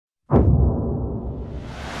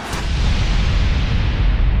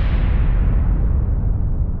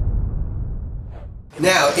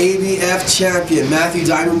Now, ABF champion, Matthew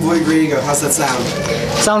Diamond Boy Griego. How's that sound?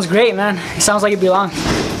 Sounds great, man. It sounds like it belongs.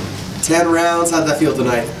 10 rounds, how'd that feel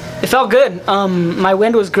tonight? It felt good. My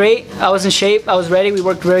wind was great. I was in shape. I was ready. We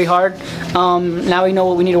worked very hard. Now we know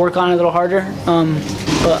what we need to work on a little harder.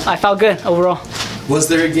 But I felt good overall. Was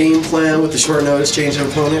there a game plan with the short notice change of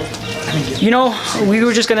opponent? You know, we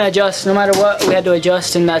were just going to adjust. No matter what, we had to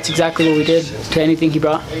adjust, and that's exactly what we did to anything he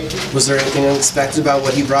brought. Was there anything unexpected about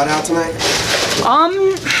what he brought out tonight?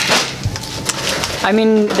 I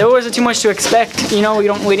mean, there wasn't too much to expect. You know,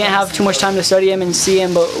 we didn't have too much time to study him and see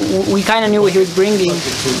him, but we kind of knew what he was bringing.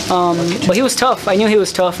 But he was tough. I knew he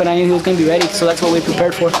was tough, and I knew he was going to be ready, so that's what we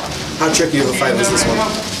prepared for. How tricky of a fight was this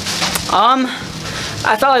one?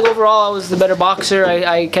 I felt like overall I was the better boxer.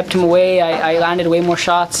 I kept him away. I landed way more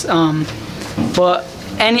shots. But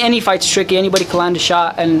any fight's tricky. Anybody can land a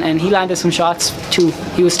shot, and he landed some shots too.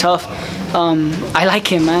 He was tough. I like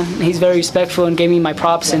him, man. He's very respectful and gave me my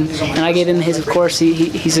props, and I gave him his, of course.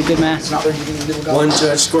 He's a good man. One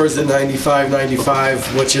judge scores at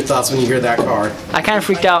 95-95. What's your thoughts when you hear that card? I kind of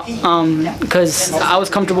freaked out because I was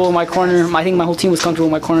comfortable in my corner. I think my whole team was comfortable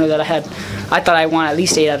in my corner that I had. I thought I won at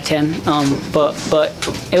least 8 out of 10, but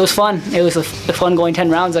it was fun. It was a fun going 10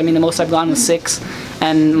 rounds. I mean, the most I've gone was 6,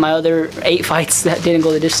 and my other 8 fights that didn't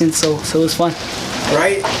go the distance, so it was fun.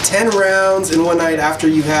 Right? 10 rounds in one night after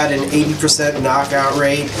you had an 80% knockout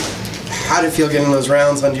rate. How did it feel getting those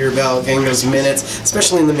rounds under your belt, getting those minutes,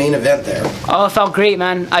 especially in the main event there? Oh, it felt great,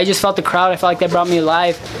 man. I just felt the crowd. I felt like they brought me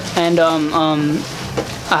alive, and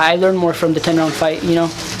I learned more from the 10-round fight. You know,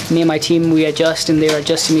 me and my team, we adjust, and they were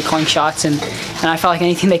adjusting me, calling shots, and I felt like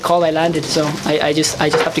anything they called, I landed. So I just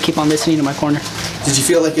have to keep on listening to my corner. Did you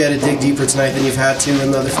feel like you had to dig deeper tonight than you've had to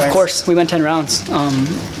in the other fights? Of course, we went 10 rounds.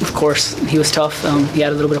 Of course, he was tough. He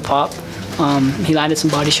had a little bit of pop. He landed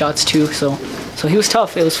some body shots too. So he was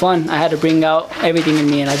tough. It was fun. I had to bring out everything in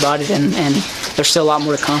me, and I brought it. And there's still a lot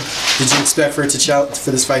more to come. Did you expect for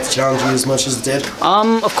this fight to challenge you as much as it did?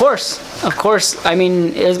 Of course. I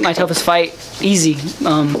mean, it was my toughest fight, easy.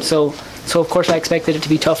 So of course I expected it to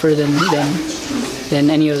be tougher than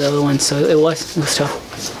any of the other ones. So it was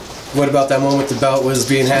tough. What about that moment the belt was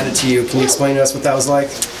being handed to you? Can you explain to us what that was like?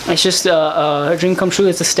 It's just a dream come true.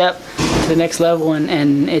 It's a step to the next level,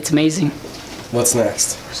 and it's amazing. What's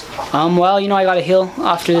next? Well, you know, I got to heal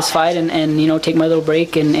after this fight and you know, take my little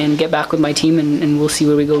break and get back with my team, and we'll see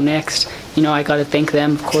where we go next. You know, I got to thank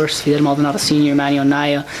them, of course. Fidel Maldonado Sr., Manny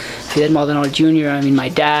Onaya, Fidel Maldonado Jr., I mean, my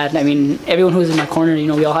dad. I mean, everyone who was in my corner, you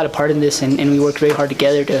know, we all had a part in this, and we worked very hard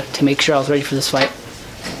together to make sure I was ready for this fight.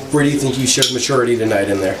 Where do you think you showed maturity tonight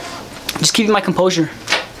in there? Just keeping my composure.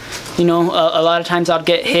 You know, a lot of times I'd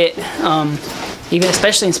get hit, even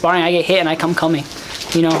especially in sparring, I get hit and I come coming.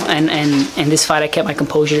 You know, and in this fight I kept my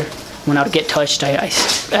composure. When I would get touched, I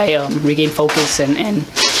regained focus and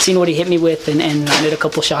seen what he hit me with and landed a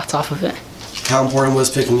couple shots off of it. How important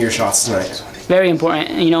was picking your shots tonight? Very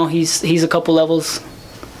important. You know, he's a couple levels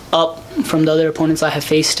up from the other opponents I have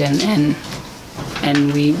faced, and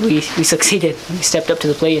we succeeded. We stepped up to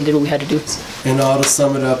the plate and did what we had to do. And all to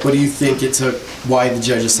sum it up, what do you think it took, why the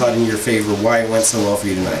judges saw it in your favor, why it went so well for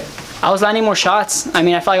you tonight? I was landing more shots. I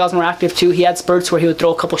mean, I felt like I was more active too. He had spurts where he would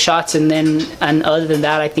throw a couple shots, and other than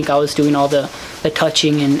that, I think I was doing all the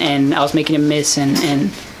touching, and I was making him miss,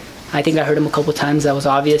 and I think I hurt him a couple times. That was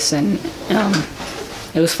obvious, and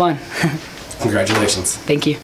it was fun. Congratulations. Thank you.